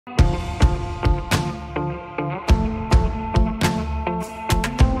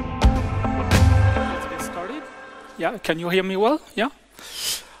Yeah, can you hear me well? Yeah.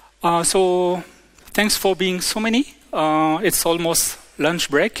 So thanks for being so many. It's almost lunch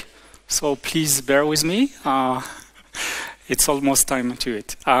break, so please bear with me. It's almost time to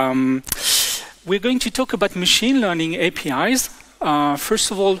it. We're going to talk about machine learning APIs. First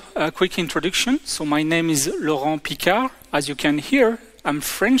of all, a quick introduction. So my name is Laurent Picard. As you can hear, I'm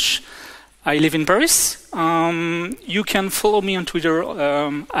French. I live in Paris. You can follow me on Twitter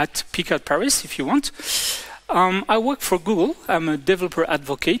at Picard Paris if you want. I work for Google. I'm a developer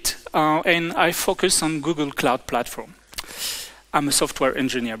advocate, and I focus on Google Cloud Platform. I'm a software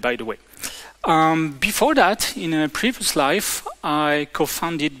engineer, by the way. Before that, in a previous life, I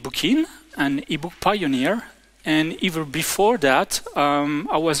co-founded Bookin, an ebook pioneer. And even before that,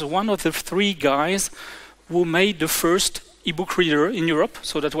 I was one of the 3 guys who made the first ebook reader in Europe.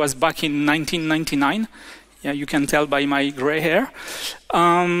 So that was back in 1999. Yeah, you can tell by my gray hair.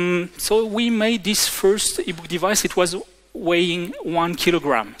 So we made this first ebook device. It was weighing 1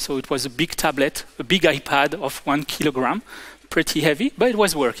 kilogram. So it was a big tablet, a big iPad of 1 kilogram, pretty heavy, but it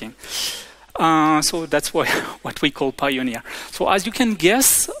was working. So that's what we call pioneer. So as you can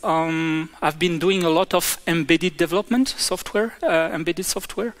guess, I've been doing a lot of embedded development software, embedded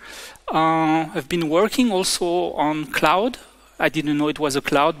software. I've been working also on cloud. I didn't know it was a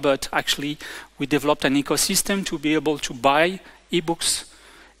cloud, but actually we developed an ecosystem to be able to buy ebooks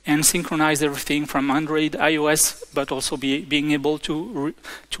and synchronize everything from Android, iOS, but also being able to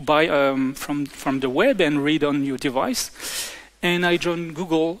buy from the web and read on your device. And I joined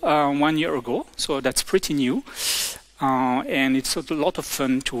Google 1 year ago, so that's pretty new. And it's a lot of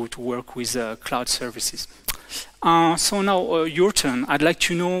fun to work with cloud services. So now your turn. I'd like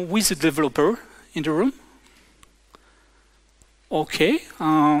to know who is a developer in the room? Okay,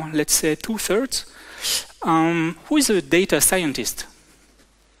 let's say 2/3. Who is a data scientist?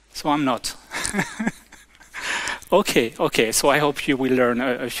 So I'm not. Okay, so I hope you will learn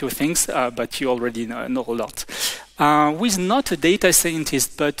a few things, but you already know a lot. Who is not a data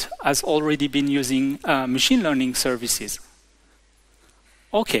scientist, but has already been using machine learning services?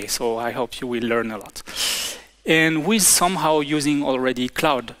 Okay, so I hope you will learn a lot. And who is somehow using already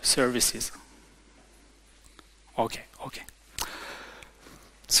cloud services? Okay.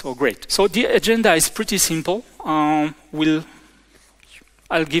 So great. So the agenda is pretty simple. I'll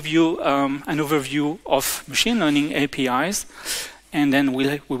give you an overview of machine learning APIs, and then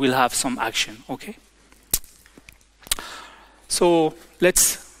we will have some action, okay? So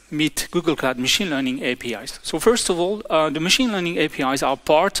let's meet Google Cloud Machine Learning APIs. So first of all, the machine learning APIs are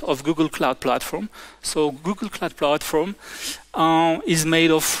part of Google Cloud Platform. So Google Cloud Platform is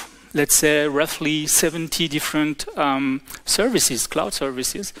made of, let's say, roughly 70 different services, cloud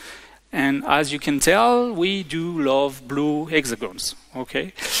services. And as you can tell, we do love blue hexagons,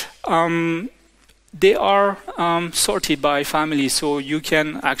 okay? They are sorted by family, so you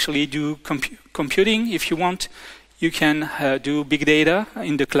can actually do computing if you want. You can do big data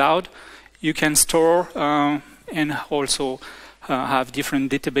in the cloud. You can store and also have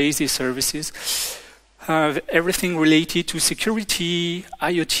different databases services. Everything related to security,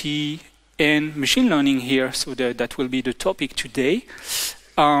 IoT, and machine learning here, so that will be the topic today.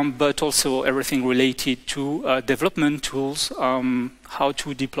 But also everything related to development tools, how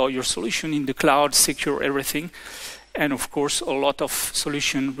to deploy your solution in the cloud, secure everything, and of course a lot of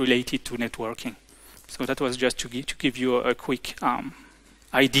solution related to networking. So that was just to give you a quick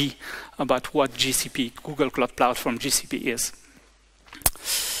idea about what GCP, Google Cloud Platform, GCP is.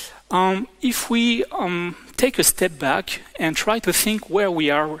 If we take a step back and try to think where we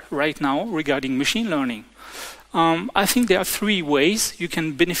are right now regarding machine learning, I think there are 3 ways you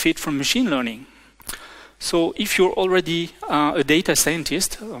can benefit from machine learning. So if you're already a data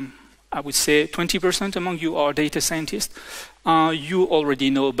scientist, I would say 20% among you are data scientists, you already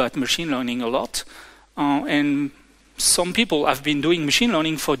know about machine learning a lot. And some people have been doing machine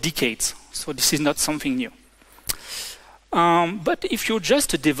learning for decades, so this is not something new. But if you're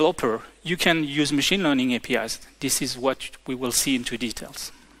just a developer, you can use machine learning APIs. This is what we will see into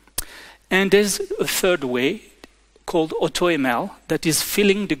details. And there's a 3rd way called AutoML that is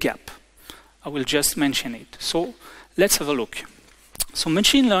filling the gap. I will just mention it. So let's have a look. So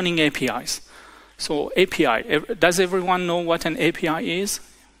machine learning APIs. So API, does everyone know what an API is?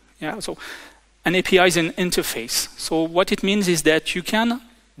 Yeah, so an API is an interface. So what it means is that you can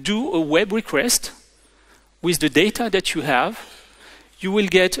do a web request with the data that you have. You will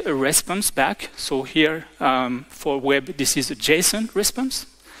get a response back. So here for web, this is a JSON response.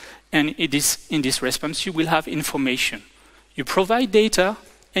 And in this response, you will have information. You provide data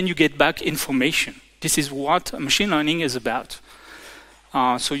and you get back information. This is what machine learning is about.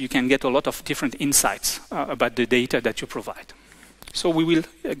 so you can get a lot of different insights about the data that you provide. So we will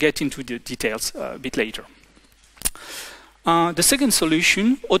get into the details a bit later. The second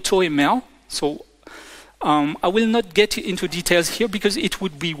solution, AutoML. So I will not get into details here because it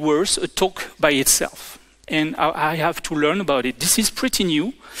would be worth a talk by itself. And I have to learn about it. This is pretty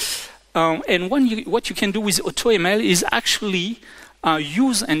new. And what you can do with AutoML is actually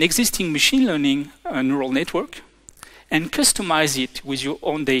use an existing machine learning neural network and customize it with your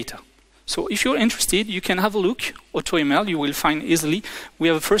own data. So if you're interested, you can have a look. AutoML, you will find easily. We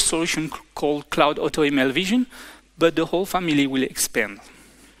have a first solution called Cloud AutoML Vision, but the whole family will expand.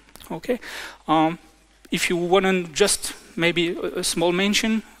 Okay. If you want to just maybe a small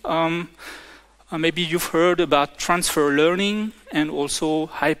mention, maybe you've heard about transfer learning and also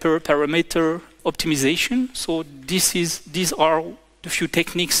hyperparameter optimization. So these are the few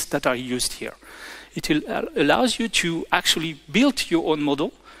techniques that are used here. It allows you to actually build your own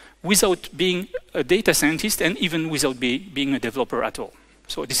model without being a data scientist and even without being a developer at all.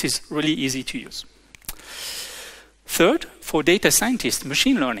 So this is really easy to use. Third, for data scientists,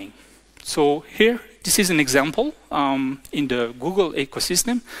 machine learning. So here, this is an example in the Google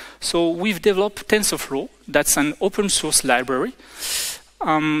ecosystem. So we've developed TensorFlow. That's an open source library.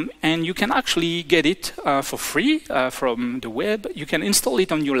 And you can actually get it for free from the web. You can install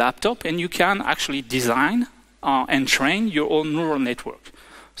it on your laptop, and you can actually design and train your own neural network.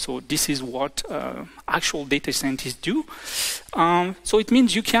 So this is what actual data scientists do. So it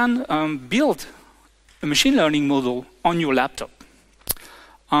means you can build a machine learning model on your laptop.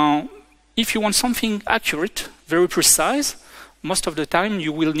 If you want something accurate, very precise, most of the time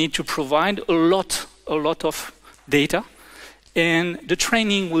you will need to provide a lot of data, and the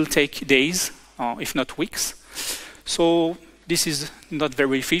training will take days, if not weeks. So this is not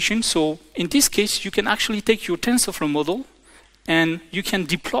very efficient. So in this case, you can actually take your TensorFlow model and you can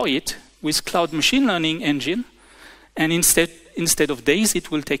deploy it with cloud machine learning engine, and instead of days,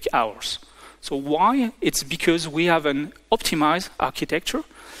 it will take hours. So why? It's because we have an optimized architecture.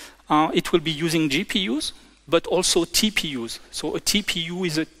 It will be using GPUs, but also TPUs. So a TPU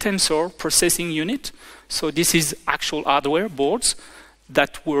is a tensor processing unit. So this is actual hardware boards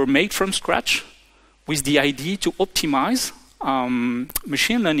that were made from scratch with the idea to optimize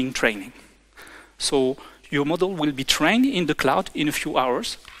machine learning training. So your model will be trained in the cloud in a few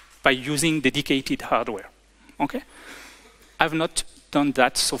hours by using dedicated hardware. Okay? I've not done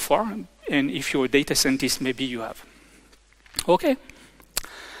that so far, and if you're a data scientist, maybe you have. Okay.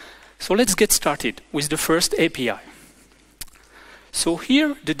 So let's get started with the first API. So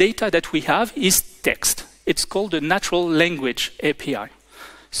here, the data that we have is text. It's called the Natural Language API.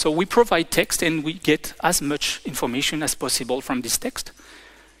 So we provide text and we get as much information as possible from this text.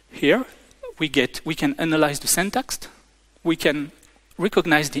 Here, we can analyze the syntax, we can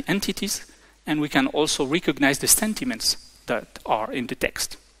recognize the entities, and we can also recognize the sentiments that are in the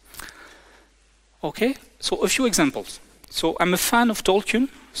text. Okay, so a few examples. So I'm a fan of Tolkien,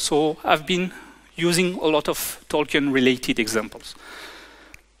 so I've been using a lot of Tolkien-related examples.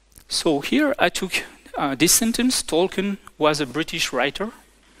 So here I took this sentence: Tolkien was a British writer,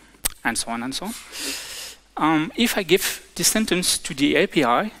 and so on and so on. If I give this sentence to the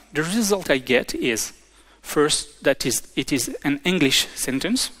API, the result I get is, first, that it is an English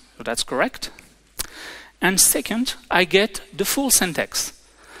sentence, so that's correct. And second, I get the full syntax.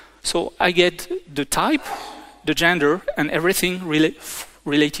 So I get the type, the gender, and everything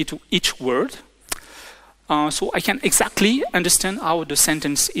related to each word. So I can exactly understand how the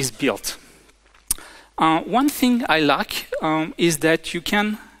sentence is built. One thing I like is that you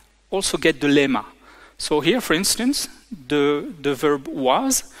can also get the lemma. So here, for instance, the verb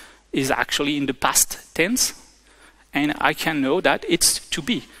was is actually in the past tense, and I can know that it's to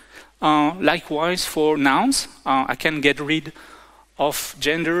be. Likewise, for nouns, I can get rid of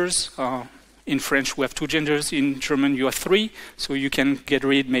genders. In French, we have 2 genders. In German, you have 3. So you can get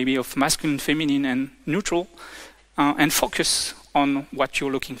rid maybe of masculine, feminine, and neutral, and focus on what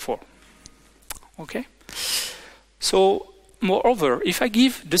you're looking for. Okay? So, moreover, if I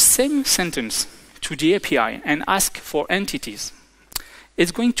give the same sentence to the API and ask for entities,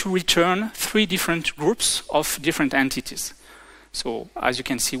 it's going to return 3 different groups of different entities. So, as you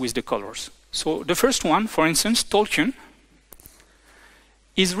can see with the colors. So, the first one, for instance, Tolkien,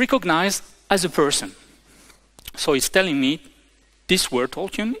 is recognized as a person. So it's telling me this word,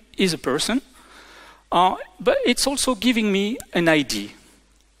 Tolkien, is a person, but it's also giving me an ID.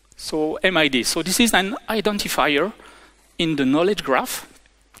 So MID. So this is an identifier in the knowledge graph.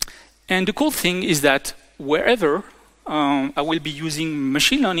 And the cool thing is that wherever I will be using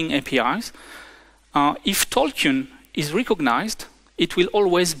machine learning APIs, if Tolkien is recognized, it will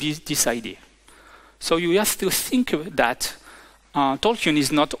always be this ID. So you have to think that Tolkien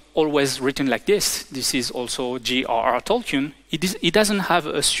is not always written like this. This is also J.R.R. Tolkien. He doesn't have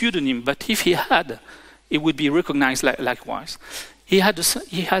a pseudonym, but if he had, it would be recognized likewise. He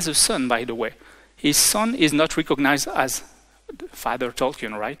has a son, by the way. His son is not recognized as Father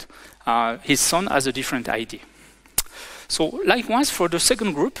Tolkien, right? His son has a different ID. So likewise, for the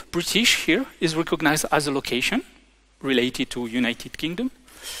second group, British here is recognized as a location related to United Kingdom.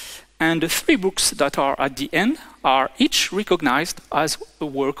 And the three books that are at the end are each recognized as a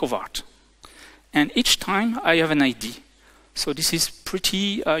work of art. And each time I have an ID. So this is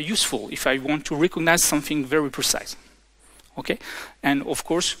pretty useful if I want to recognize something very precise. Okay? And of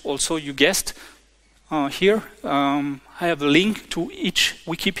course, also you guessed, here I have a link to each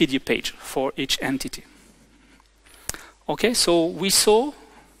Wikipedia page for each entity. Okay, so we saw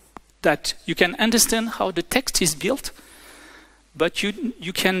that you can understand how the text is built, but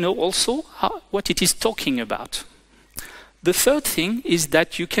you can know also what it is talking about. The third thing is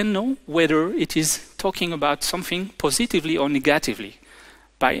that you can know whether it is talking about something positively or negatively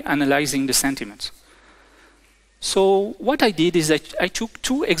by analyzing the sentiments. So what I did is that I took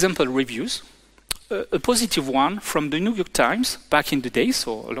two example reviews, a positive one from the New York Times back in the day,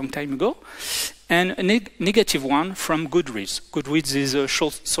 so a long time ago, and a negative one from Goodreads. Goodreads is a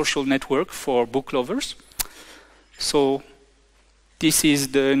social network for book lovers. So this is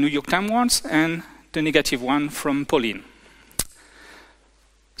the New York Times ones and the negative one from Pauline.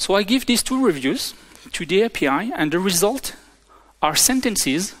 So I give these two reviews to the API, and the result are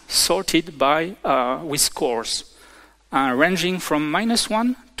sentences sorted by with scores, ranging from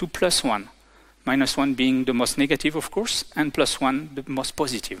 -1 to +1. -1 being the most negative, of course, and +1 the most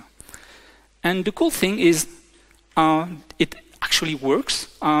positive. And the cool thing is it actually works.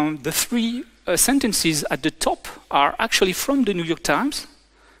 The three sentences at the top are actually from the New York Times.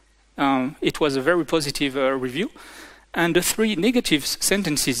 It was a very positive review. And the three negative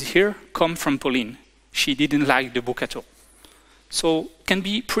sentences here come from Pauline. She didn't like the book at all. So it can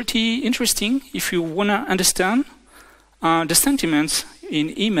be pretty interesting if you want to understand the sentiments in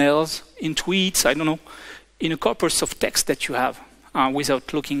emails, in tweets, I don't know, in a corpus of text that you have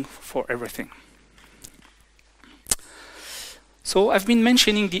without looking for everything. So I've been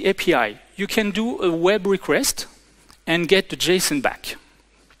mentioning the API. You can do a web request and get the JSON back.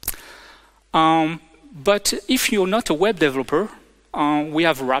 But if you're not a web developer, we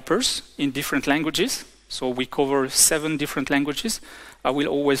have wrappers in different languages. So we cover 7 different languages. I will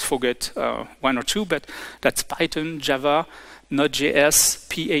always forget 1 or 2, but that's Python, Java, Node.js,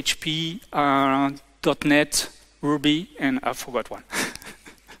 PHP, .NET, Ruby, and I forgot one.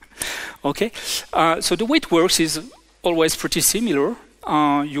 Okay, so the way it works is always pretty similar.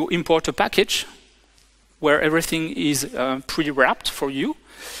 You import a package where everything is pre-wrapped for you.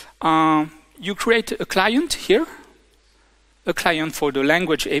 You create a client here, a client for the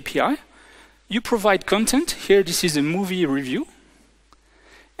language API. You provide content. Here, this is a movie review.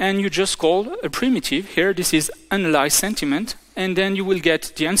 And you just call a primitive. Here, this is analyze sentiment. And then you will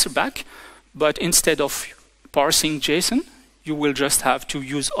get the answer back. But instead of parsing JSON, you will just have to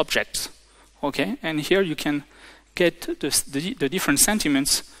use objects. Okay? And here you can get the different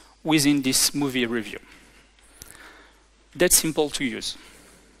sentiments within this movie review. That's simple to use.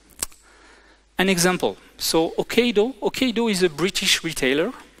 An example. So Okado is a British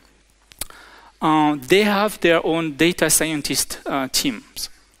retailer. They have their own data scientist teams,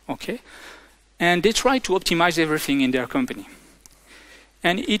 okay? And they try to optimize everything in their company.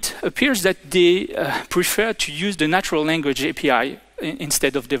 And it appears that they prefer to use the natural language API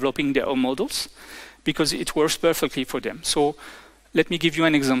instead of developing their own models because it works perfectly for them. So let me give you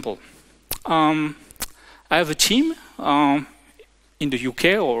an example. I have a team in the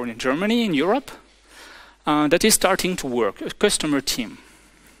UK or in Germany, in Europe, that is starting to work, a customer team.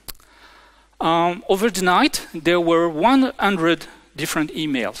 Over the night, there were 100 different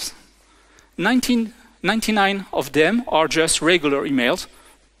emails. 99 of them are just regular emails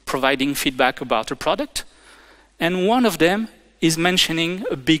providing feedback about a product, and one of them is mentioning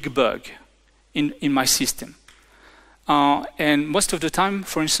a big bug in my system. And most of the time,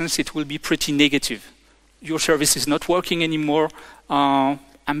 for instance, it will be pretty negative. Your service is not working anymore,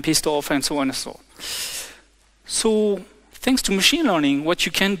 I'm pissed off, and so on and so on. So thanks to machine learning, what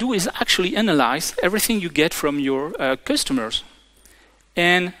you can do is actually analyze everything you get from your customers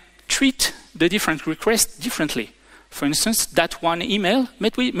and treat the different requests differently. For instance, that one email,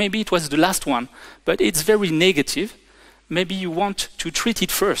 maybe it was the last one, but it's very negative. Maybe you want to treat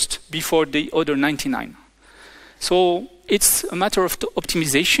it first before the other 99. So it's a matter of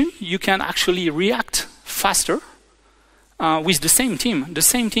optimization. You can actually react faster with the same team. The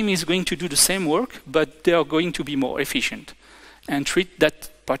same team is going to do the same work, but they are going to be more efficient and treat that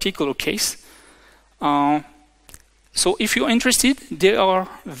particular case. So if you're interested, they are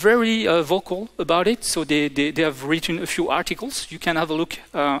very vocal about it. So they have written a few articles. You can have a look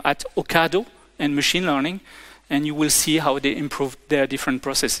at Ocado and machine learning, and you will see how they improved their different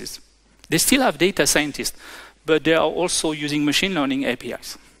processes. They still have data scientists, but they are also using machine learning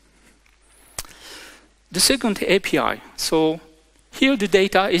APIs. The second API, so here the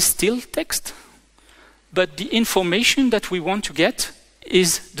data is still text, but the information that we want to get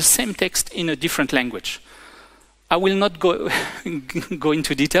is the same text in a different language. I will not go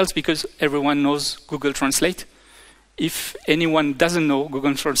into details because everyone knows Google Translate. If anyone doesn't know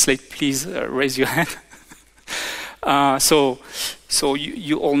Google Translate, please raise your hand. So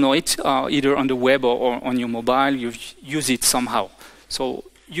you all know it, either on the web or on your mobile, you use it somehow. So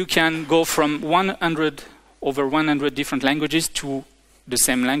you can go from over 100 different languages to the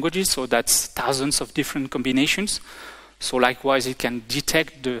same languages, so that's thousands of different combinations. So likewise, it can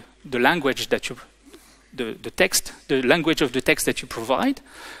detect the language that the language of the text that you provide.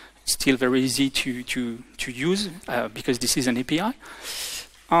 It's still very easy to use because this is an API.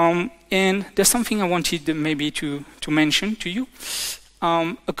 And there's something I wanted maybe to mention to you.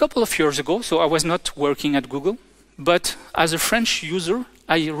 A couple of years ago, so I was not working at Google, but as a French user,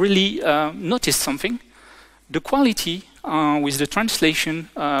 I really noticed something. The quality with the translation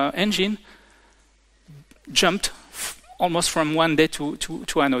engine jumped almost from one day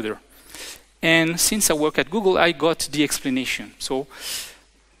to another. And since I work at Google, I got the explanation. So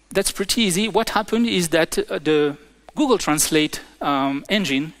that's pretty easy. What happened is that the Google Translate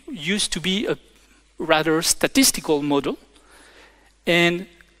engine used to be a rather statistical model, and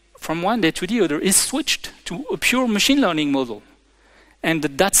from one day to the other, it switched to a pure machine learning model. And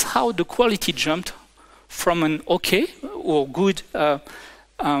that's how the quality jumped from an okay or good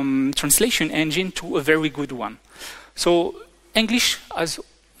translation engine to a very good one. So English, as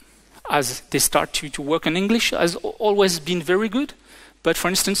they start to work on English, has always been very good. But for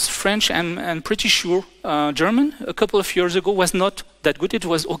instance, French and I'm pretty sure German, a couple of years ago, was not that good. It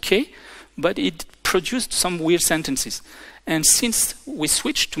was okay, but it produced some weird sentences. And since we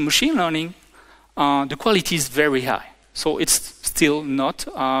switched to machine learning, the quality is very high. So it's still not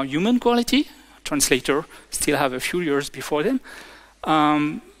human quality. Translator still have a few years before them.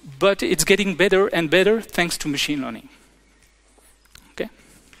 But it's getting better and better thanks to machine learning. Okay.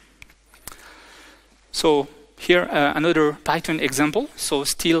 So here, another Python example. So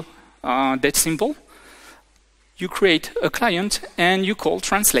still that simple. You create a client and you call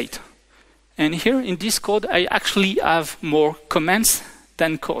translate. And here in this code, I actually have more commands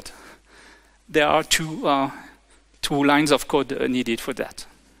than code. There are two lines of code needed for that.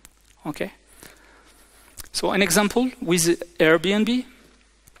 Okay. So an example with Airbnb,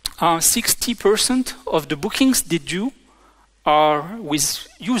 60% of the bookings they do are with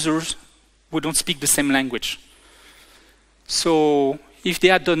users who don't speak the same language. So if they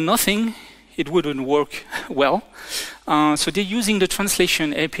had done nothing, it wouldn't work well. So they're using the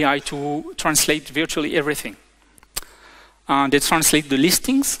translation API to translate virtually everything. They translate the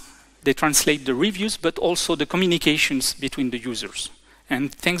listings, they translate the reviews, but also the communications between the users.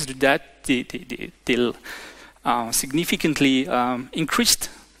 And thanks to that, they'll significantly increased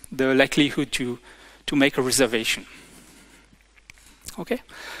the likelihood to make a reservation. Okay.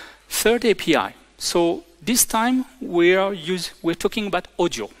 Third API. So this time we're talking about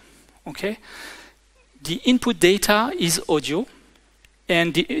audio. Okay. The input data is audio,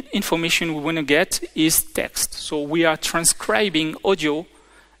 and the information we want to get is text. So we are transcribing audio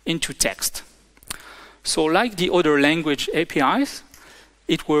into text. So like the other language APIs,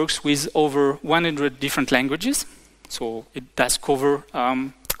 it works with over 100 different languages. So it does cover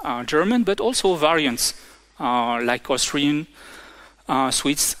German, but also variants like Austrian,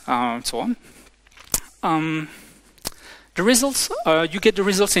 Swiss, and so on. The results, you get the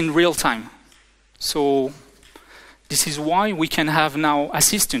results in real time. So this is why we can have now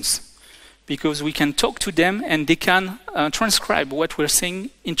assistants, because we can talk to them and they can transcribe what we're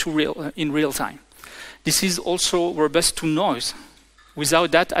saying in real time. This is also robust to noise.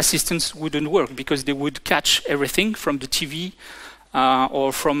 Without that, assistants wouldn't work because they would catch everything from the TV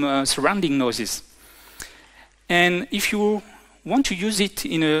or from surrounding noises. And if you want to use it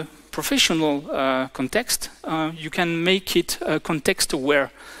in a professional context, you can make it context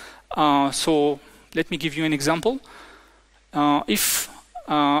aware. So let me give you an example. If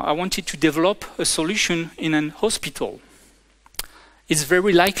I wanted to develop a solution in an hospital, it's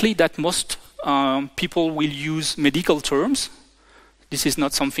very likely that most people will use medical terms. This is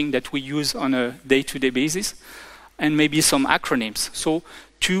not something that we use on a day-to-day basis. and maybe some acronyms. So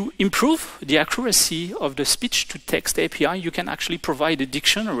to improve the accuracy of the speech-to-text API, you can actually provide a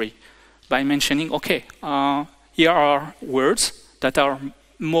dictionary by mentioning, okay, here are words that are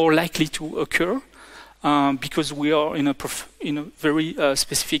more likely to occur because we are in a very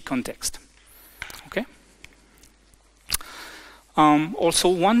specific context. Okay. Also,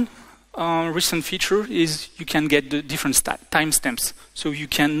 one recent feature is you can get the different timestamps, so you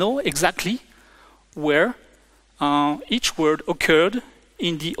can know exactly where each word occurred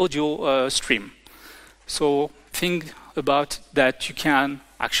in the audio stream. So think about that. You can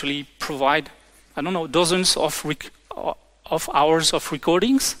actually provide, I don't know, dozens of hours of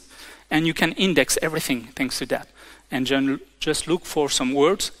recordings, and you can index everything thanks to that. And just look for some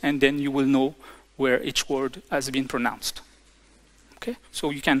words, and then you will know where each word has been pronounced. Okay, so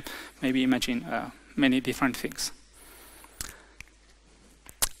you can maybe imagine many different things.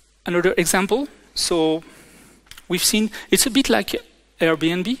 Another example, so we've seen, it's a bit like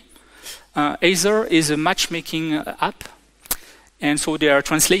Airbnb. Aether is a matchmaking app, and so they are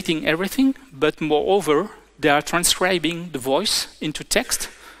translating everything, but moreover, they are transcribing the voice into text,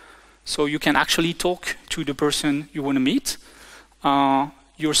 so you can actually talk to the person you want to meet.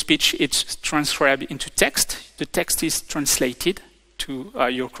 Your speech is transcribed into text. The text is translated to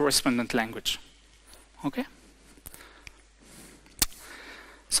your correspondent language. Okay?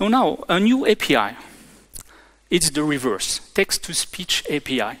 So now, a new API. It's the reverse, text-to-speech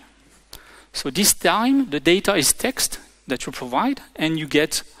API. So this time, the data is text that you provide, and you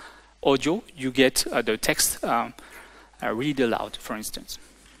get audio, you get the text read aloud, for instance.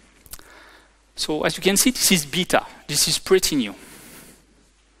 So as you can see, this is beta. This is pretty new.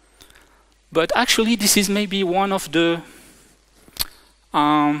 But actually, this is maybe one of the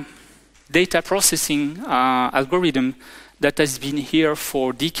data processing algorithm that has been here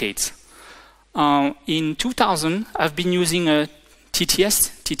for decades. In 2000, I've been using a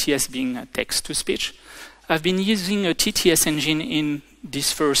TTS being a text-to-speech. I've been using a TTS engine in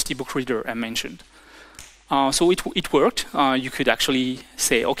this first ebook reader I mentioned. So it worked. You could actually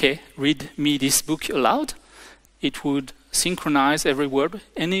say, okay, read me this book aloud. It would synchronize every word,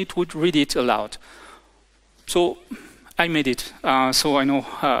 and it would read it aloud. So I made it, so I know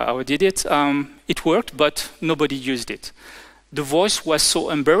how I did it. It worked, but nobody used it. The voice was so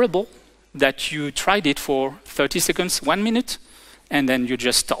unbearable that you tried it for 30 seconds, 1 minute, and then you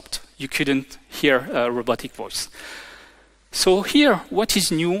just stopped. You couldn't hear a robotic voice. So here, what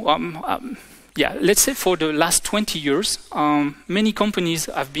is new? Yeah, let's say for the last 20 years, many companies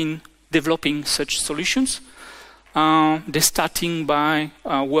have been developing such solutions. They're starting by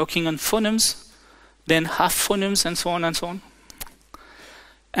working on phonemes, then half phonemes, and so on and so on.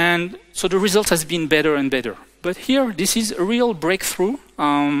 And so the result has been better and better. But here, this is a real breakthrough.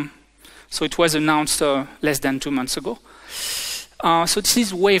 So it was announced less than 2 months ago. So this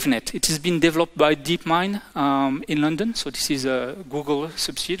is WaveNet. It has been developed by DeepMind in London. So this is a Google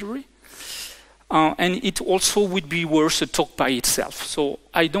subsidiary. And it also would be worth a talk by itself. So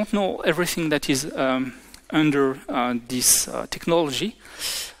I don't know everything that is under this technology.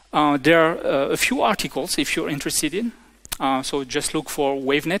 There are a few articles if you're interested in. So just look for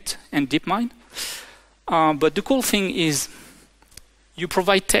WaveNet and DeepMind. But the cool thing is you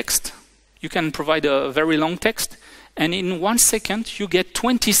provide text. You can provide a very long text. And in 1 second, you get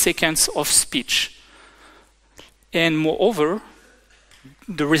 20 seconds of speech. And moreover,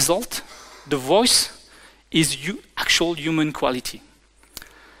 the result, the voice, is actual human quality.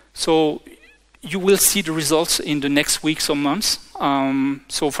 So you will see the results in the next weeks or months.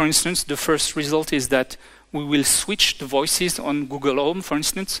 So for instance, the first result is that we will switch the voices on Google Home, for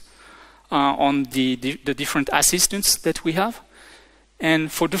instance, on the different assistants that we have.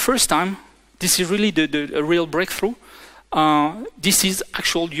 And for the first time, this is really a real breakthrough. This is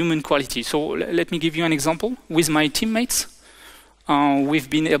actual human quality. So let me give you an example. With my teammates, we've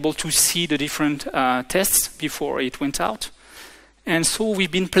been able to see the different tests before it went out. And so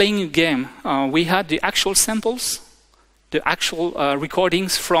we've been playing a game. We had the actual samples, the actual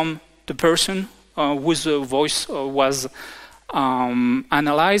recordings from the person whose voice was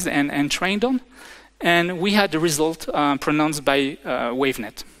analyzed and trained on. And we had the result pronounced by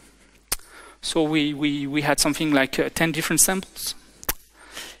WaveNet. So we had something like 10 different samples.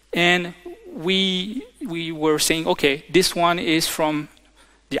 And we were saying, okay, this one is from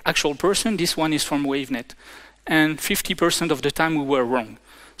the actual person, this one is from WaveNet. And 50% of the time we were wrong.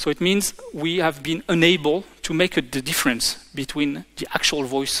 So it means we have been unable to make the difference between the actual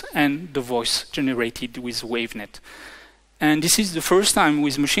voice and the voice generated with WaveNet. And this is the first time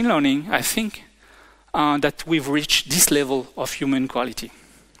with machine learning, I think, that we've reached this level of human quality.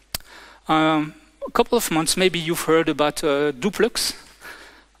 a couple of months, maybe you've heard about Duplex.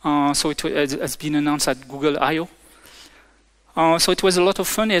 So it has been announced at Google I/O. So it was a lot of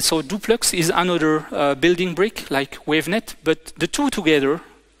fun. And so Duplex is another building brick like WaveNet, but the two together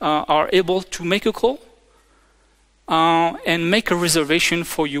are able to make a call and make a reservation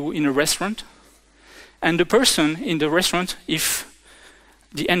for you in a restaurant. And the person in the restaurant, if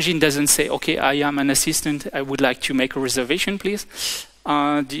the engine doesn't say, okay, I am an assistant, I would like to make a reservation, please,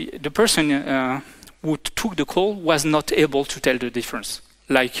 the person who took the call was not able to tell the difference,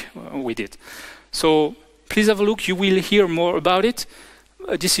 like we did. So please have a look. You will hear more about it.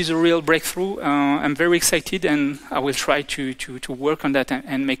 This is a real breakthrough. I'm very excited, and I will try to work on that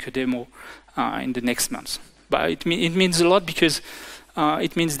and make a demo in the next months. But it means a lot because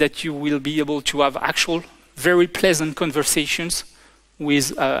it means that you will be able to have actual, very pleasant conversations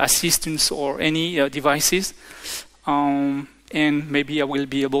with assistants or any devices. And maybe I will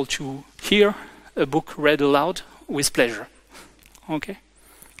be able to hear a book read aloud with pleasure. Okay.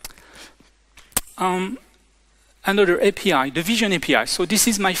 Another API, the Vision API. So this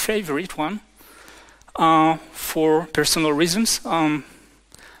is my favorite one for personal reasons.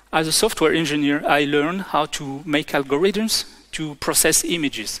 As a software engineer, I learned how to make algorithms to process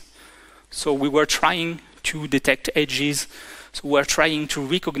images. So we were trying to detect edges. So we're trying to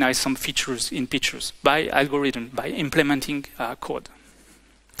recognize some features in pictures by algorithm, by implementing code.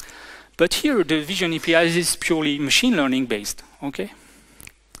 But here, the Vision API is purely machine learning based, okay?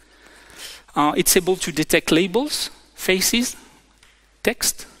 It's able to detect labels, faces,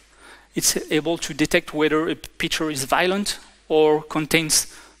 text. It's able to detect whether a picture is violent or contains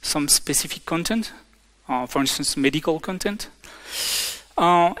some specific content, for instance, medical content.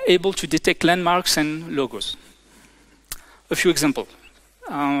 Able to detect landmarks and logos. A few examples.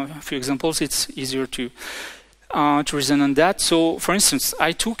 It's easier to reason on that. So, for instance,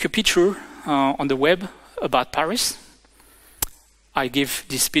 I took a picture on the web about Paris. I give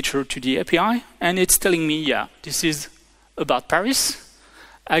this picture to the API, and it's telling me, yeah, this is about Paris.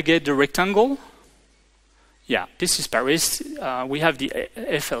 I get the rectangle. Yeah, this is Paris. We have the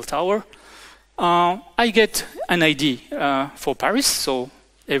Eiffel Tower. I get an ID for Paris, so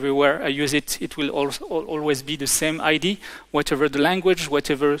everywhere I use it, it will always be the same ID, whatever the language,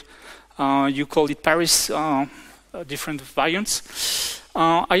 whatever you call it Paris, different variants.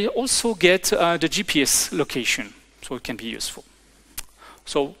 I also get the GPS location, so it can be useful.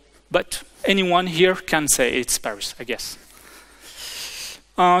 So, but anyone here can say it's Paris, I guess.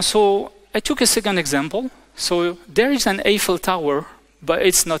 So I took a second example. So there is an Eiffel Tower, but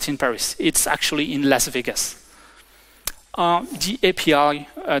it's not in Paris. It's actually in Las Vegas. The API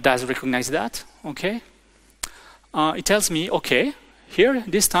does recognize that, okay? It tells me, okay, here,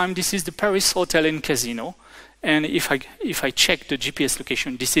 this time, this is the Paris Hotel and Casino. And if I check the GPS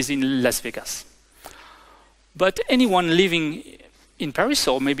location, this is in Las Vegas. But anyone living in Paris,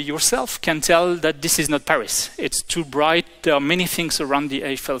 or maybe yourself, can tell that this is not Paris. It's too bright. There are many things around the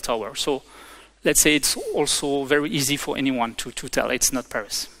Eiffel Tower. So let's say it's also very easy for anyone to tell it's not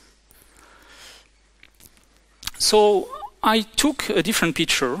Paris. So I took a different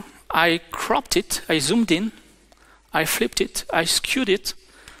picture. I cropped it. I zoomed in. I flipped it. I skewed it.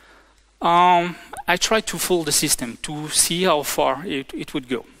 I tried to fool the system to see how far it would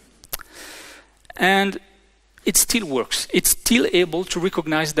go. And it still works. It's still able to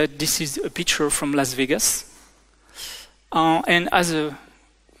recognize that this is a picture from Las Vegas. And as a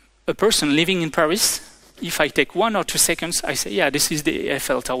person living in Paris, if I take 1 or 2 seconds, I say, yeah, this is the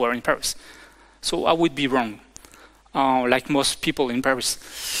Eiffel Tower in Paris. So I would be wrong, like most people in Paris.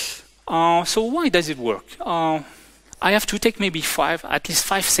 So why does it work? I have to take maybe at least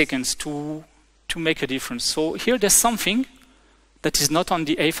 5 seconds to make a difference. So here there's something that is not on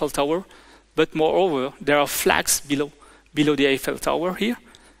the Eiffel Tower, but moreover, there are flags below the Eiffel Tower here,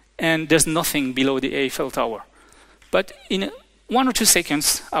 and there's nothing below the Eiffel Tower. But in 1 or 2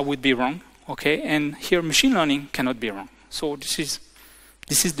 seconds, I would be wrong, okay? And here, machine learning cannot be wrong. So this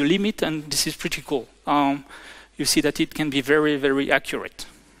is the limit, and this is pretty cool. You see that it can be very, very accurate.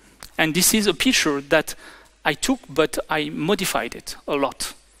 And this is a picture that I took, but I modified it a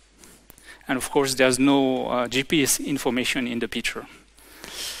lot. And of course, there's no GPS information in the picture.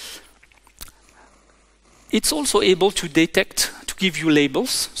 It's also able to detect, to give you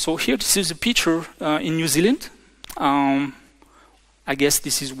labels. So here, this is a picture in New Zealand. I guess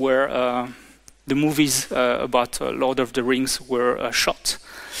this is where the movies about Lord of the Rings were shot.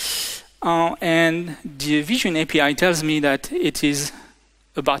 And the Vision API tells me that it is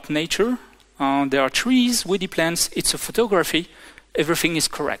about nature. There are trees, woody plants. It's a photography. Everything is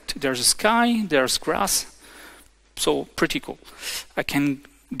correct. There's a sky, there's grass. So pretty cool. I can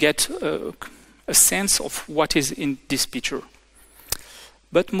get a sense of what is in this picture.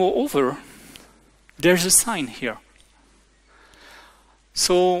 But moreover, there's a sign here.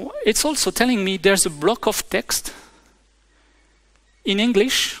 So it's also telling me there's a block of text in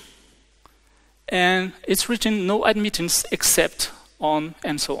English, and it's written no admittance except on,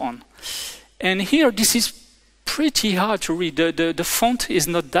 and so on. And here, this is pretty hard to read. The font is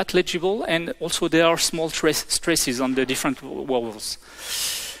not that legible, and also there are small stresses on the different vowels.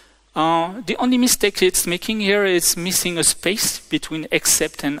 The only mistake it's making here is missing a space between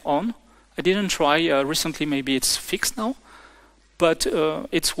except and on. I didn't try recently, maybe it's fixed now, but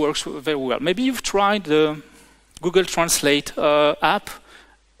it works very well. Maybe you've tried the Google Translate app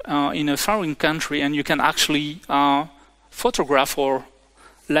in a foreign country, and you can actually photograph or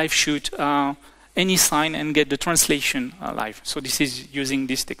live shoot any sign and get the translation live. So this is using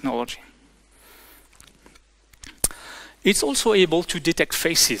this technology. It's also able to detect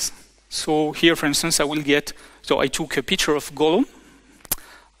faces. So here, for instance, I took a picture of Gollum,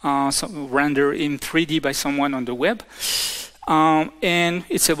 rendered in 3D by someone on the web, and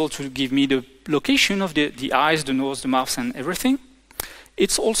it's able to give me the location of the eyes, the nose, the mouth, and everything.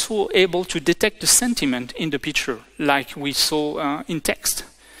 It's also able to detect the sentiment in the picture, like we saw in text.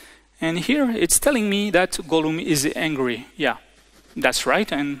 And here it's telling me that Gollum is angry. Yeah, that's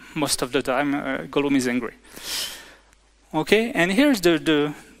right, and most of the time Gollum is angry. Okay, and here's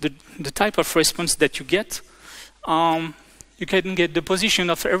the type of response that you get. You can get the position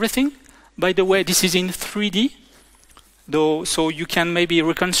of everything. By the way, this is in 3D, though, so you can maybe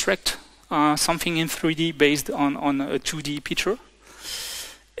reconstruct something in 3D based on a 2D picture.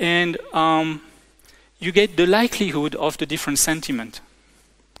 And you get the likelihood of the different sentiment.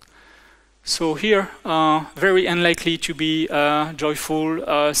 So here, very unlikely to be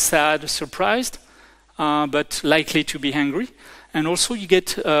joyful, sad, surprised, but likely to be angry. And also you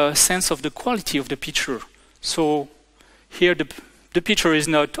get a sense of the quality of the picture. So here the picture is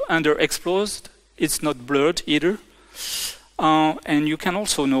not underexposed, it's not blurred either. And you can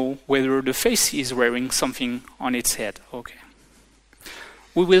also know whether the face is wearing something on its head. Okay.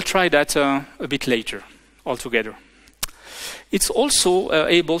 We will try that a bit later altogether. It's also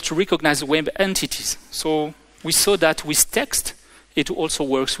able to recognize web entities. So we saw that with text, it also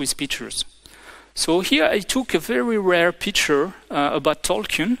works with pictures. So here I took a very rare picture about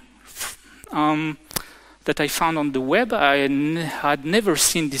Tolkien that I found on the web. I had never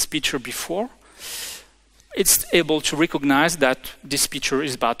seen this picture before. It's able to recognize that this picture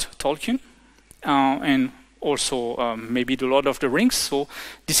is about Tolkien and also maybe the Lord of the Rings. So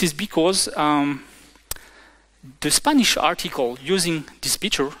this is because the Spanish article using this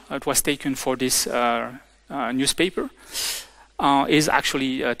picture that was taken for this newspaper is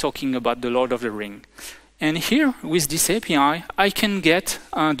actually talking about the Lord of the Ring. And here, with this API, I can get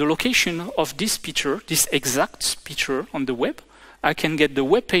the location of this picture, this exact picture on the web. I can get the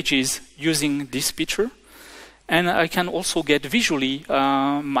web pages using this picture. And I can also get visually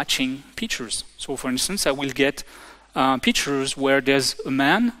matching pictures. So for instance, I will get pictures where there's a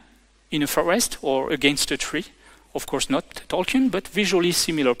man in a forest or against a tree. Of course, not Tolkien, but visually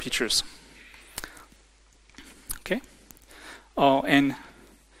similar pictures. Okay. And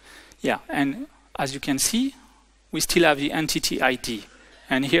as you can see, we still have the entity ID.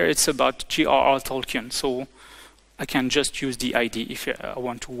 And here it's about J.R.R. Tolkien. So I can just use the ID if I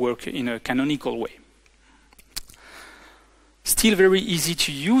want to work in a canonical way. Still very easy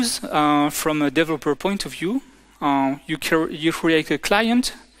to use from a developer point of view. You create a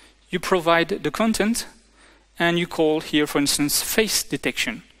client, you provide the content, and you call here, for instance, face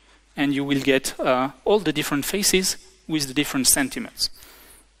detection. And you will get all the different faces with the different sentiments.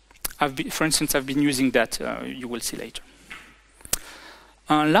 For instance, I've been using that, you will see later.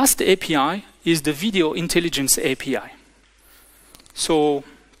 Last API is the Video Intelligence API. So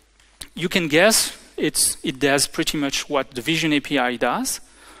you can guess it does pretty much what the Vision API does,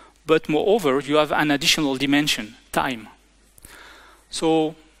 but moreover, you have an additional dimension, time.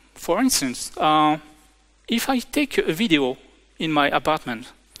 So, for instance, if I take a video in my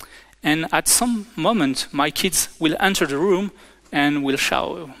apartment, and at some moment my kids will enter the room and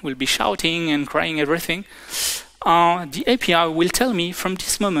will be shouting and crying everything, the API will tell me from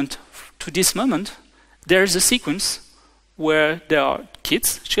this moment to this moment, there is a sequence where there are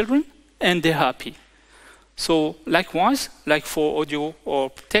kids, children, and they're happy. So likewise, like for audio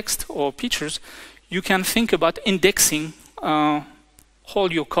or text or pictures, you can think about indexing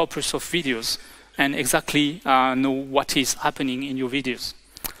all your corpus of videos and exactly know what is happening in your videos.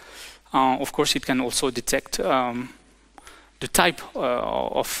 Of course, it can also detect the type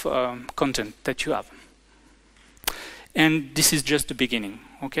of content that you have. And this is just the beginning.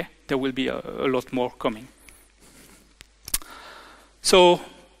 Okay, there will be a lot more coming. So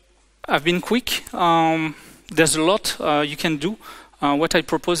I've been quick. There's a lot you can do. What I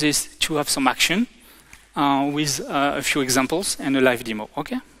propose is to have some action with a few examples and a live demo.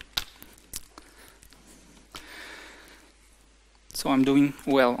 Okay. So I'm doing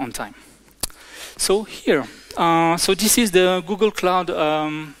well on time. So here, so this is the Google Cloud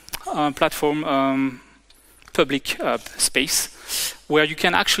platform public space where you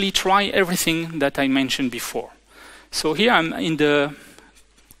can actually try everything that I mentioned before. So here I'm in the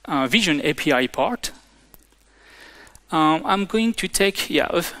Vision API part. I'm going to take,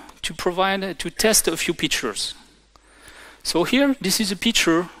 to test a few pictures. So here, this is a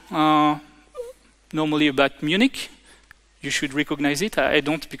picture normally about Munich. You should recognize it. I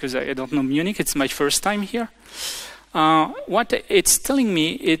don't, because I don't know Munich. It's my first time here. What it's telling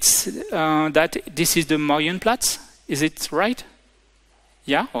me, it's that this is the Marienplatz. Is it right?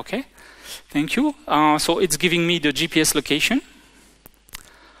 Yeah, okay. Thank you. So it's giving me the GPS location.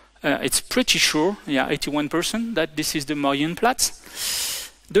 It's pretty sure, 81%, that this is the Marienplatz.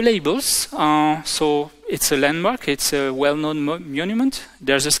 The labels, so it's a landmark, it's a well-known monument.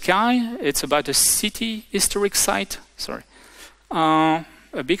 There's a sky, it's about a city, historic site, a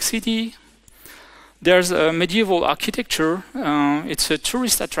big city. There's a medieval architecture, it's a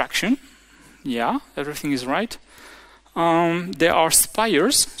tourist attraction. Yeah, everything is right. There are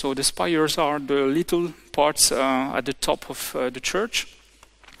spires, so the spires are the little parts at the top of the church.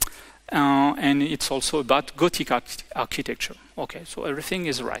 And it's also about Gothic architecture. Okay, so everything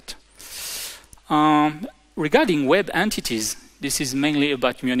is right. Regarding web entities, this is mainly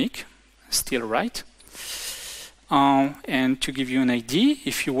about Munich, still right. And to give you an idea,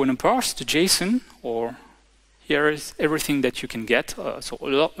 if you want to parse the JSON, or here is everything that you can get, so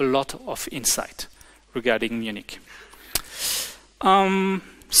a lot of insight regarding Munich.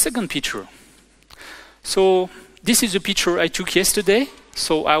 Second picture. So this is a picture I took yesterday.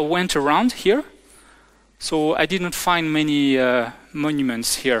 So I went around here. So I did not find many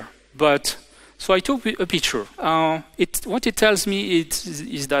monuments here. But so I took a picture. What it tells me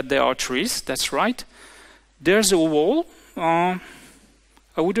is that there are trees. That's right. There's a wall. I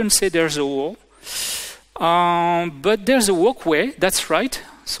wouldn't say there's a wall. But there's a walkway. That's right.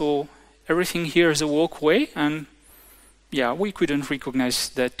 So everything here is a walkway. And yeah, we couldn't recognize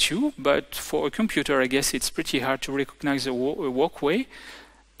that too, but for a computer, I guess it's pretty hard to recognize a walkway.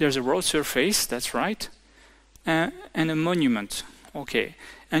 There's a road surface, that's right, and a monument. Okay,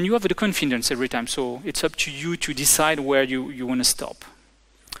 and you have the confidence every time, so it's up to you to decide where you want to stop.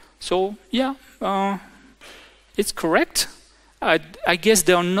 So yeah, it's correct. I guess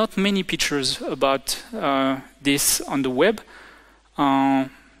there are not many pictures about this on the web.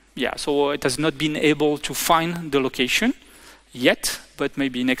 Yeah, so it has not been able to find the location yet, but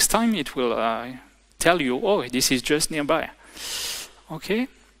maybe next time it will tell you, oh, this is just nearby. Okay,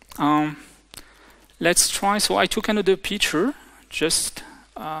 let's try. So I took another picture, just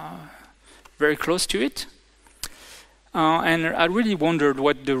very close to it, and I really wondered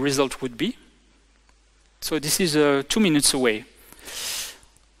what the result would be. So this is 2 minutes away.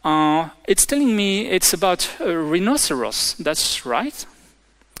 It's telling me it's about a rhinoceros. That's right.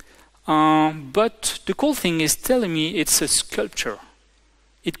 But the cool thing is telling me it's a sculpture.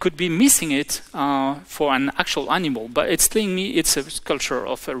 It could be missing it for an actual animal, but it's telling me it's a sculpture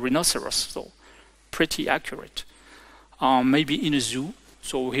of a rhinoceros, so pretty accurate. Maybe in a zoo.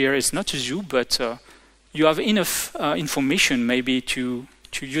 So here it's not a zoo, but you have enough information maybe to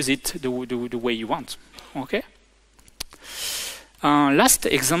use it the way you want. Okay. Last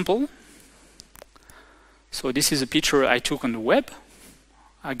example. So this is a picture I took on the web.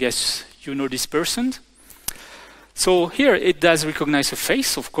 I guess you know this person. So here it does recognize a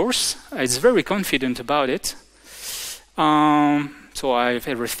face, of course. It's very confident about it. So I have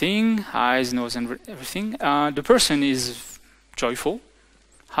everything, eyes, nose, and everything. The person is joyful,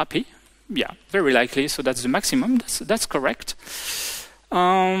 happy. Yeah, very likely. So that's the maximum. That's correct.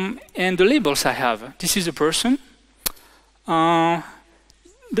 And the labels I have. This is a person. The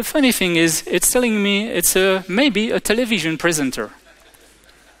funny thing is, it's telling me it's maybe a television presenter.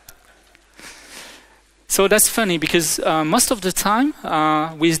 So that's funny because most of the time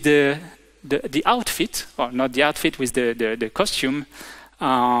with the outfit, or not the outfit, with the costume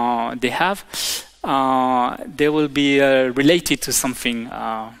they have, they will be related to something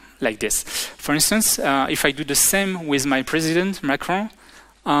like this. For instance, if I do the same with my president, Macron,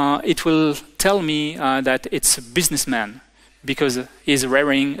 it will tell me that it's a businessman because he's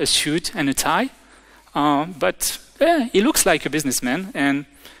wearing a suit and a tie, but he looks like a businessman, and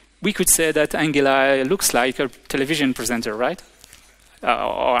we could say that Angela looks like a television presenter, right?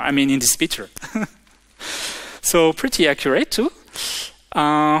 or I mean in this picture. So pretty accurate too.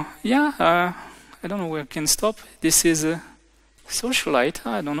 I don't know where I can stop. This is a socialite.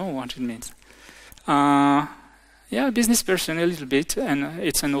 I don't know what it means. Business person a little bit, and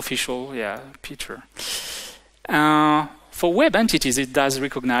it's an official picture. For web entities, it does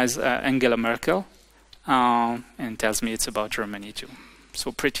recognize Angela Merkel and tells me it's about Germany too.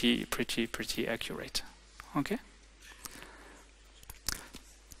 So pretty accurate. Okay.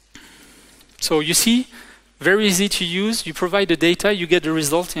 So you see, very easy to use. You provide the data, you get the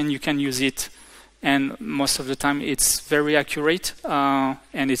result, and you can use it. And most of the time, it's very accurate,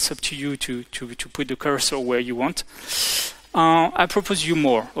 and it's up to you to put the cursor where you want. I propose you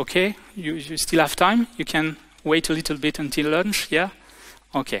more. Okay, you still have time. You can wait a little bit until lunch. Yeah.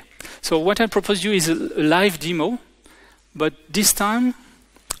 Okay. So what I propose you is a live demo, but this time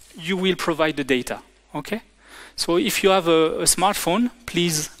you will provide the data. Okay. So if you have a smartphone,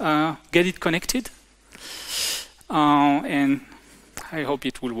 please get it connected, and I hope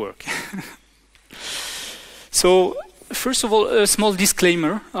it will work. So first of all, a small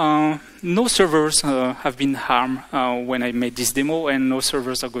disclaimer. No servers have been harmed when I made this demo, and no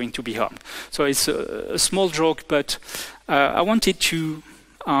servers are going to be harmed. So it's a small joke, but I wanted to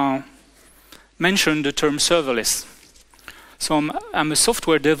mention the term serverless. So I'm a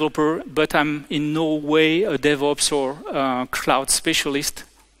software developer, but I'm in no way a DevOps or cloud specialist,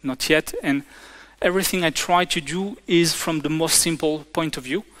 not yet. And everything I try to do is from the most simple point of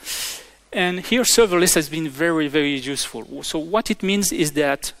view. And here serverless has been very, very useful. So what it means is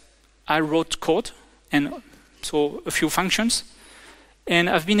that I wrote code, and so a few functions, and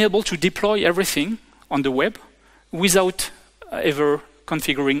I've been able to deploy everything on the web without ever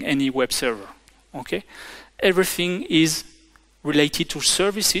configuring any web server. Okay, everything is related to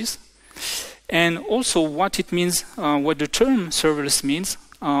services, and also what it means, what the term serverless means,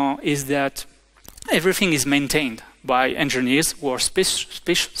 is that everything is maintained by engineers who are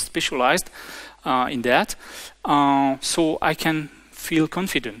specialized in that, so I can feel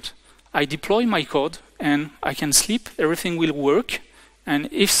confident. I deploy my code and I can sleep, everything will work, and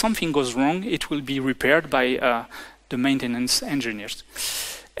if something goes wrong, it will be repaired by the maintenance engineers.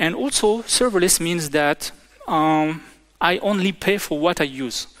 And also, serverless means that I only pay for what I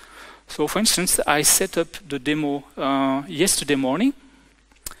use. So for instance, I set up the demo yesterday morning,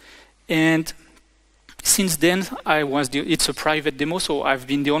 and since then, it's a private demo, so I've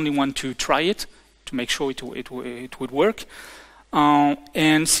been the only one to try it to make sure it would work.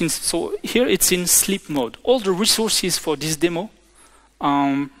 And so here it's in sleep mode. All the resources for this demo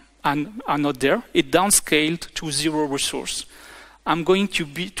are not there. It downscaled to 0 resource. I'm going to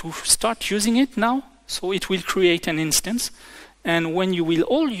start using it now, so it will create an instance. And when you will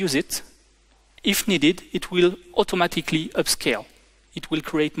all use it, if needed, it will automatically upscale. It will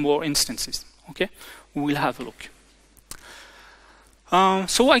create more instances. Okay. We will have a look.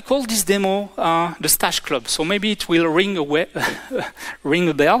 So I call this demo the Stash Club. So maybe it will ring a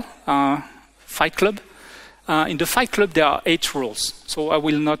bell. Fight Club. In the Fight Club, there are 8 rules. So I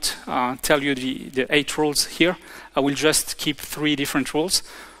will not tell you the 8 rules here. I will just keep 3 different rules.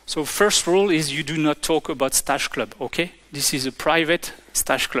 So first rule is you do not talk about Stash Club. Okay, this is a private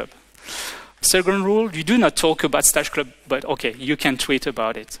Stash Club. Second rule, you do not talk about Stash Club, but okay, you can tweet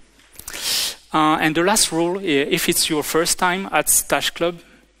about it. And the last rule, if it's your first time at Stash Club,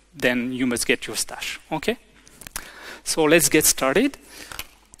 then you must get your stash, okay? So let's get started.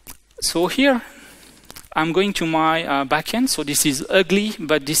 So here, I'm going to my backend. So this is ugly,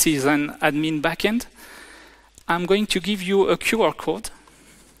 but this is an admin backend. I'm going to give you a QR code.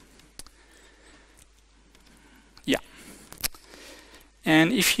 Yeah.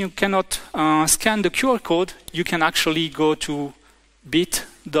 And if you cannot scan the QR code, you can actually go to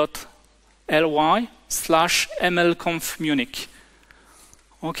bit.ly/mlconf-munich.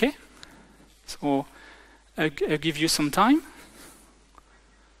 Okay? So I'll give you some time.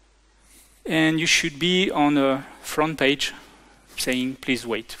 And you should be on the front page saying, please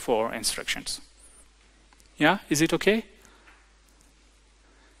wait for instructions. Yeah? Is it okay?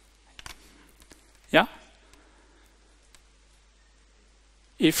 Yeah?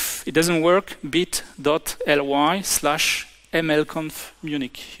 If it doesn't work,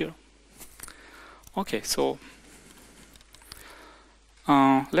 bit.ly/mlconf-munich here. Okay, so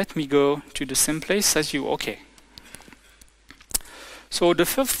let me go to the same place as you. Okay. So the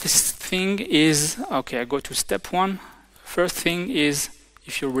first thing is, okay, I go to step 1. First thing is,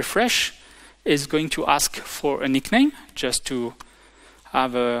 if you refresh, is going to ask for a nickname, just to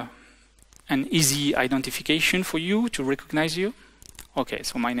have an easy identification for you, to recognize you. Okay,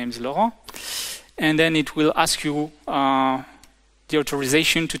 so my name is Laurent. And then it will ask you the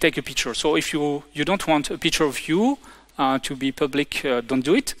authorization to take a picture. So if you don't want a picture of you to be public, don't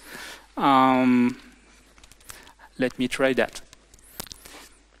do it. Let me try that.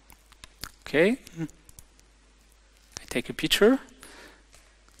 Okay. I take a picture.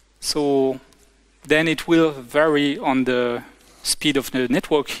 So then it will vary on the speed of the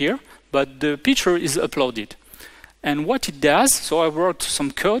network here, but the picture is uploaded. And what it does, so I wrote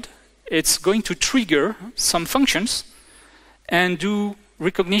some code, it's going to trigger some functions and do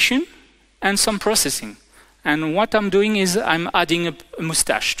recognition and some processing. And what I'm doing is I'm adding a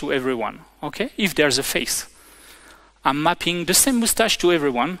mustache to everyone, okay? If there's a face. I'm mapping the same mustache to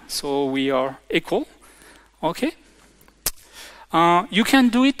everyone, so we are equal, okay? You can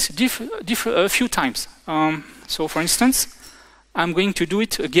do it a few times. So for instance, I'm going to do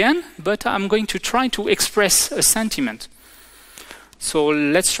it again, but I'm going to try to express a sentiment. So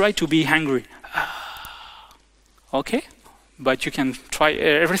let's try to be angry. Okay? But you can try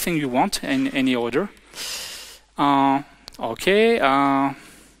everything you want in any order. Okay.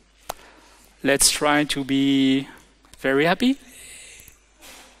 Let's try to be very happy.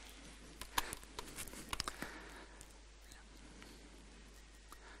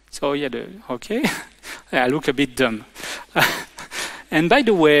 So yeah, okay. I look a bit dumb. And by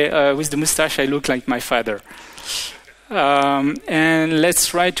the way, with the mustache, I look like my father. And let's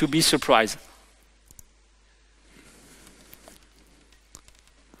try to be surprised.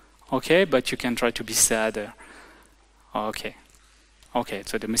 Okay, but you can try to be sad. Okay. Okay,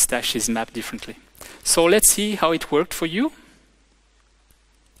 so the mustache is mapped differently. So let's see how it worked for you.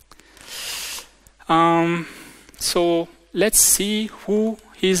 So let's see who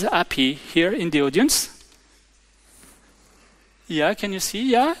is happy here in the audience. Yeah, can you see?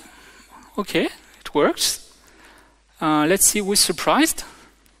 Yeah? Okay, it works. Let's see who's surprised.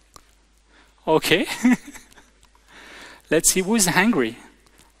 Okay. Let's see who's hungry.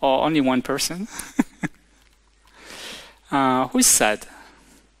 Or only one person. Who's sad?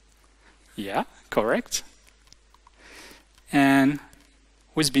 Yeah, correct. And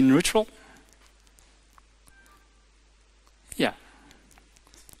who's been neutral? Yeah.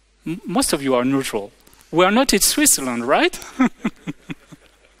 Most of you are neutral. We are not in Switzerland, right?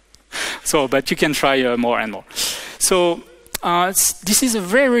 So, but you can try more and more. So, this is a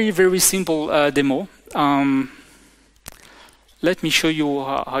very, very simple demo. Let me show you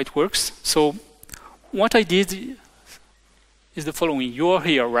how it works. So, what I did is the following. You are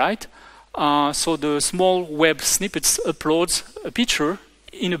here, right? So the small web snippets uploads a picture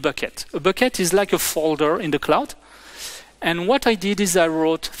in a bucket. A bucket is like a folder in the cloud. And what I did is I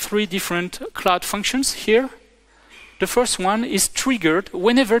wrote 3 different cloud functions here. The first one is triggered.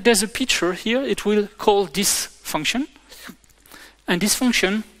 Whenever there's a picture here, it will call this function. And this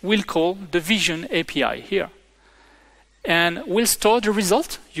function will call the Vision API here. And we'll store the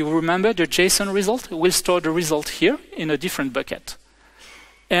result. You remember the JSON result? We'll store the result here in a different bucket.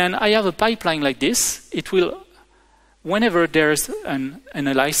 And I have a pipeline like this. It will, whenever there's an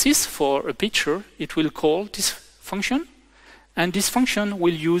analysis for a picture, it will call this function. And this function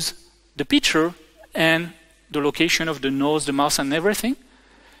will use the picture and the location of the nose, the mouth, and everything,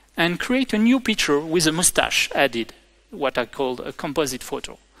 and create a new picture with a mustache added, what I called a composite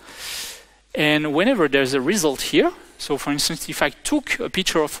photo. And whenever there's a result here, so for instance, if I took a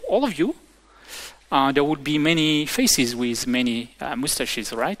picture of all of you, there would be many faces with many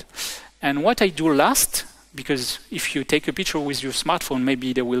mustaches, right? And what I do last, because if you take a picture with your smartphone,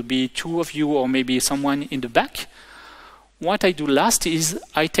 maybe there will be 2 of you or maybe someone in the back. What I do last is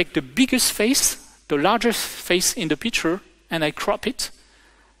I take the biggest face, the largest face in the picture, and I crop it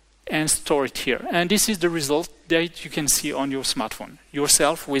and store it here. And this is the result that you can see on your smartphone,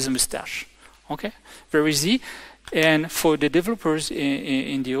 yourself with a mustache. Okay, very easy. And for the developers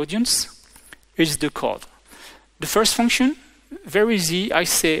in the audience, here's the code. The first function, very easy. I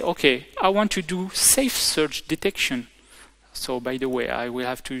say, okay, I want to do safe search detection. So by the way, I will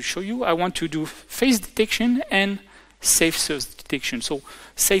have to show you. I want to do face detection and safe search detection. So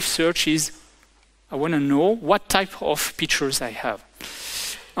safe search is, I want to know what type of pictures I have.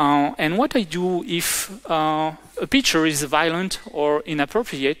 And what I do if a picture is violent or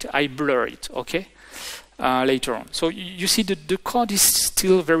inappropriate, I blur it, okay? Later on. So you see the code is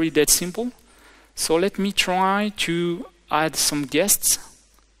still very that simple. So let me try to add some guests.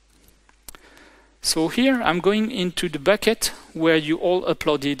 So here I'm going into the bucket where you all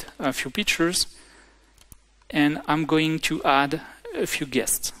uploaded a few pictures, and I'm going to add a few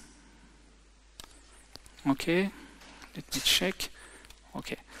guests. Okay, let me check.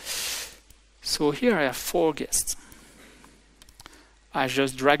 Okay, so here I have 4 guests. I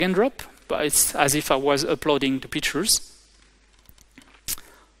just drag and drop, but it's as if I was uploading the pictures.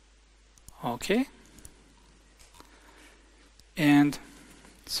 Okay. And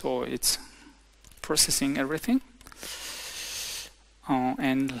so it's processing everything.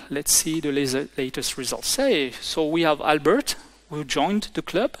 And let's see the latest results. Hey, so we have Albert who joined the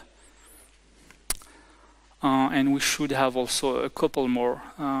club. And we should have also a couple more.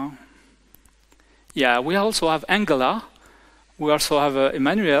 Yeah, we also have Angela. We also have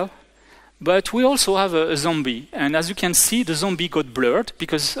Emmanuel. But we also have a zombie. And as you can see, the zombie got blurred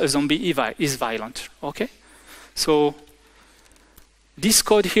because a zombie is violent. Okay? So this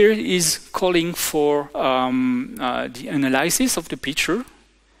code here is calling for the analysis of the picture.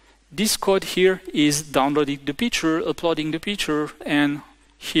 This code here is downloading the picture, uploading the picture, and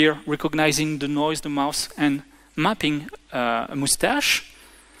here recognizing the noise, the mouse, and mapping a mustache.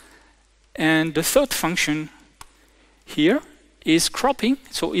 And the third function here is cropping,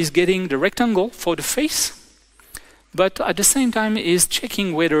 so is getting the rectangle for the face, but at the same time is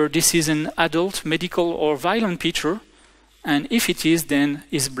checking whether this is an adult, medical, or violent picture, and if it is, then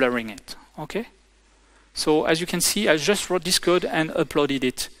is blurring it. Okay? So as you can see, I just wrote this code and uploaded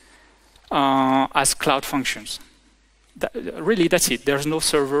it as cloud functions. Really, that's it. There's no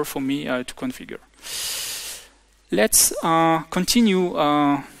server for me to configure. Let's continue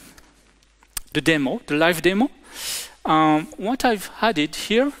the demo, the live demo. What I've added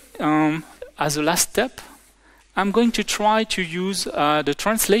here as a last step, I'm going to try to use the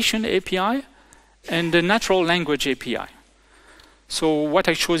translation API and the natural language API. So what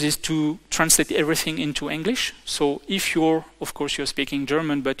I chose is to translate everything into English. So if you're, of course, you're speaking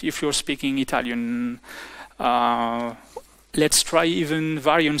German, but if you're speaking Italian, let's try even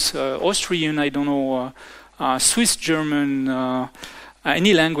variants, Austrian, I don't know, Swiss German,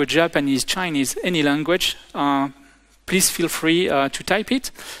 any language, Japanese, Chinese, any language, please feel free to type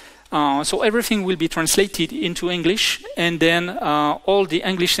it. So everything will be translated into English, and then all the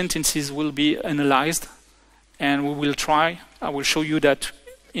English sentences will be analyzed, and we will try. I will show you that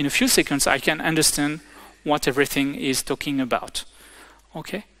in a few seconds I can understand what everything is talking about.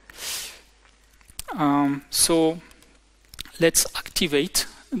 Okay. So let's activate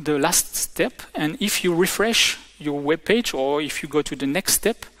the last step, and if you refresh your web page or if you go to the next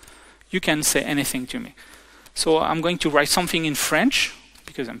step, you can say anything to me. So I'm going to write something in French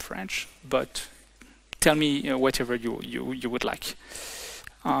because I'm French, but tell me whatever you would like.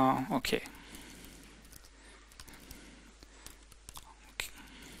 Okay.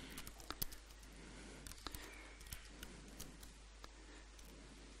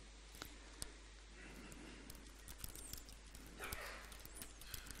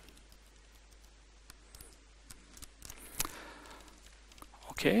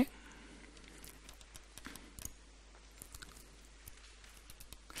 Okay.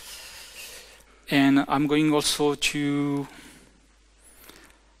 And I'm going also to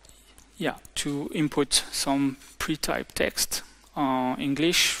input some pre-typed text,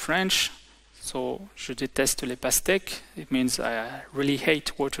 English, French. So, je déteste les pastèques. It means I really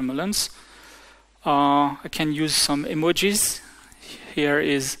hate watermelons. I can use some emojis. Here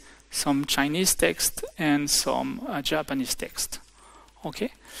is some Chinese text and some Japanese text.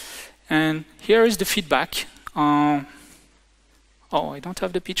 Okay, and here is the feedback. Oh, I don't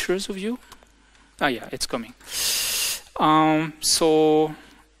have the pictures of you. Ah, yeah, it's coming. So,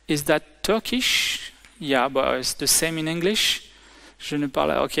 is that Turkish? Yeah, but it's the same in English. Je ne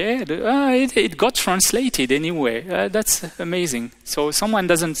parle. Okay, it got translated anyway. That's amazing. So someone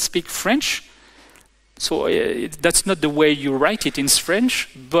doesn't speak French. So that's not the way you write it in French,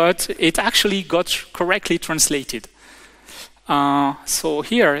 but it actually got correctly translated. So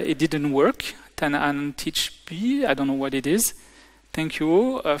here it didn't work. Tan teach B. I don't know what it is. Thank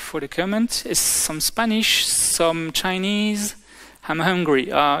you for the comment. It's some Spanish, some Chinese. I'm hungry.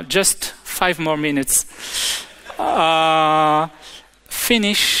 Just 5 more minutes.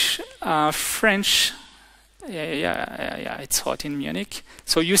 Finnish, French. Yeah. It's hot in Munich.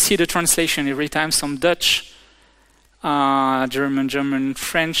 So you see the translation every time. Some Dutch, German,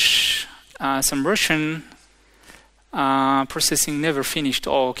 French, some Russian. Processing never finished.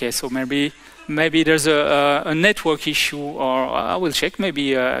 Oh, okay. So maybe there's a network issue, or I will check.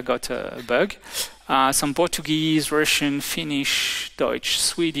 Maybe I got a bug. Some Portuguese, Russian, Finnish, Dutch,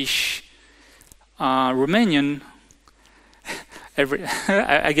 Swedish, Romanian.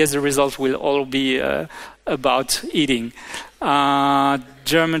 I guess the results will all be about eating.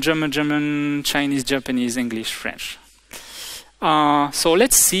 German, Chinese, Japanese, English, French. So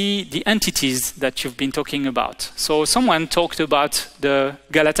let's see the entities that you've been talking about. So someone talked about the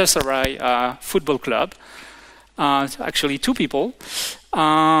Galatasaray football club. actually 2 people.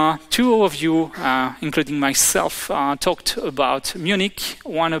 2 of you, including myself, talked about Munich,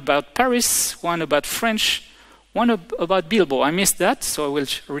 one about Paris, one about French, one about Bilbao. I missed that, so I will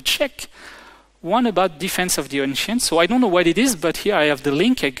recheck. One about defense of the ocean. So I don't know what it is, but here I have the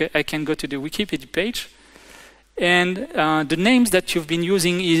link. I can go to the Wikipedia page. And the names that you've been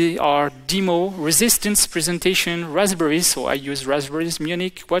using are demo, resistance, presentation, raspberries. So I use raspberries,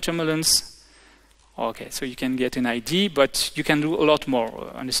 Munich, watermelons. Okay, so you can get an idea, but you can do a lot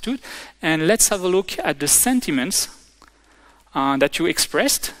more, understood? And let's have a look at the sentiments that you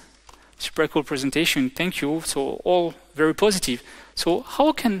expressed. Super cool presentation, thank you. So all very positive. So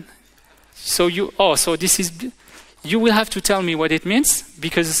how can, so this is, you will have to tell me what it means,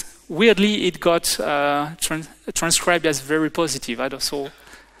 because weirdly it got transcribed as very positive. I don't, so,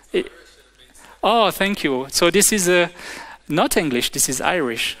 oh, thank you. So this is not English, this is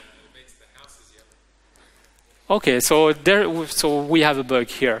Irish. Okay, so we have a bug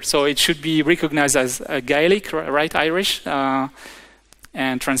here. So it should be recognized as Gaelic, right? Irish, and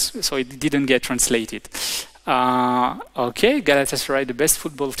so it didn't get translated. Okay, Galatasaray, the best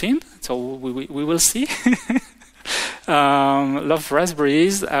football team. So we will see. Love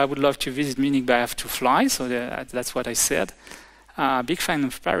raspberries. I would love to visit Munich, but I have to fly. So that's what I said. Big fan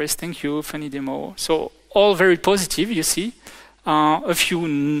of Paris. Thank you. Funny demo. So all very positive. You see, a few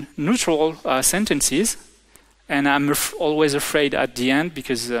neutral sentences. And I'm always afraid at the end,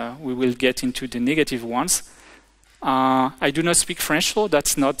 because we will get into the negative ones. I do not speak French, so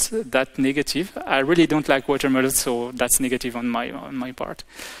that's not that negative. I really don't like watermelon, so that's negative on my part.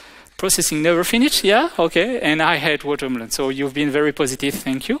 Processing never finished, yeah, okay. And I hate watermelon, so you've been very positive,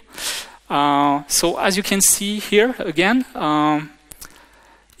 thank you. So as you can see here, again,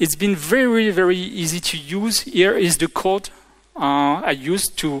 it's been very, very easy to use. Here is the code I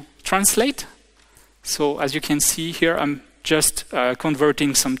used to translate. So as you can see here, I'm just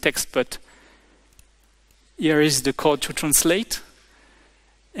converting some text, but here is the code to translate.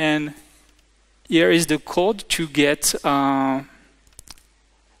 And here is the code to get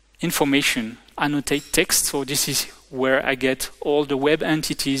information, annotate text. So this is where I get all the web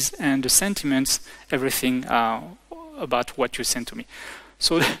entities and the sentiments, everything about what you sent to me.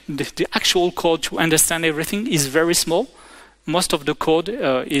 So the actual code to understand everything is very small. Most of the code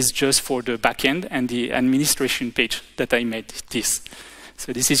is just for the backend and the administration page that I made this.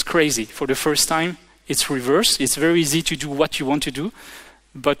 So this is crazy. For the first time, it's reverse. It's very easy to do what you want to do,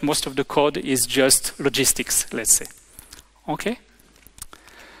 but most of the code is just logistics, let's say. Okay?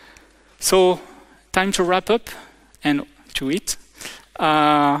 So time to wrap up and to eat.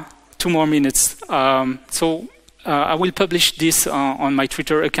 2 more minutes. I will publish this on my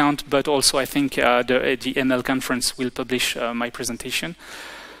Twitter account, but also I think the ML conference will publish my presentation.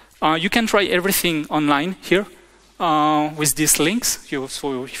 You can try everything online here with these links.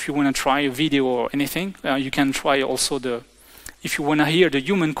 So if you want to try a video or anything, you can try also if you want to hear the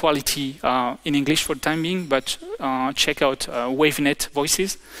human quality in English for the time being, but check out WaveNet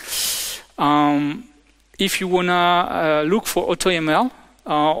voices. If you want to look for AutoML,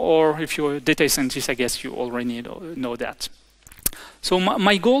 or if you're a data scientist, I guess you already know that. So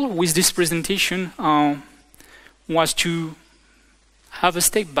my goal with this presentation was to have a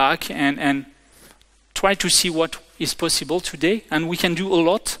step back and try to see what is possible today. And we can do a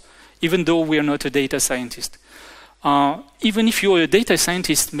lot, even though we are not a data scientist. Even if you're a data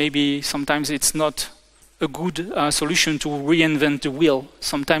scientist, maybe sometimes it's not a good solution to reinvent the wheel.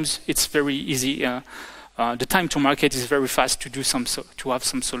 Sometimes it's very easy. The time to market is very fast to do to have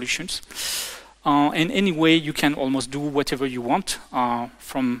some solutions. And anyway, you can almost do whatever you want,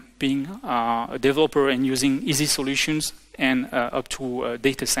 from being a developer and using easy solutions and up to a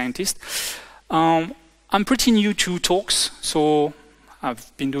data scientist. I'm pretty new to talks, so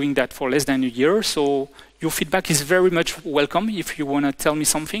I've been doing that for less than a year. So your feedback is very much welcome if you want to tell me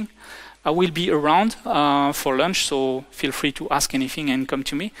something. I will be around for lunch, so feel free to ask anything and come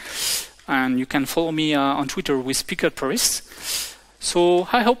to me. And you can follow me on Twitter with Picard Paris. So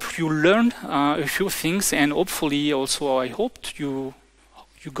I hope you learned a few things, and hopefully also I hoped you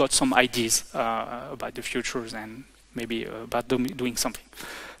got some ideas about the futures and maybe about doing something.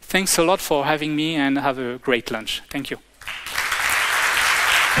 Thanks a lot for having me, and have a great lunch. Thank you.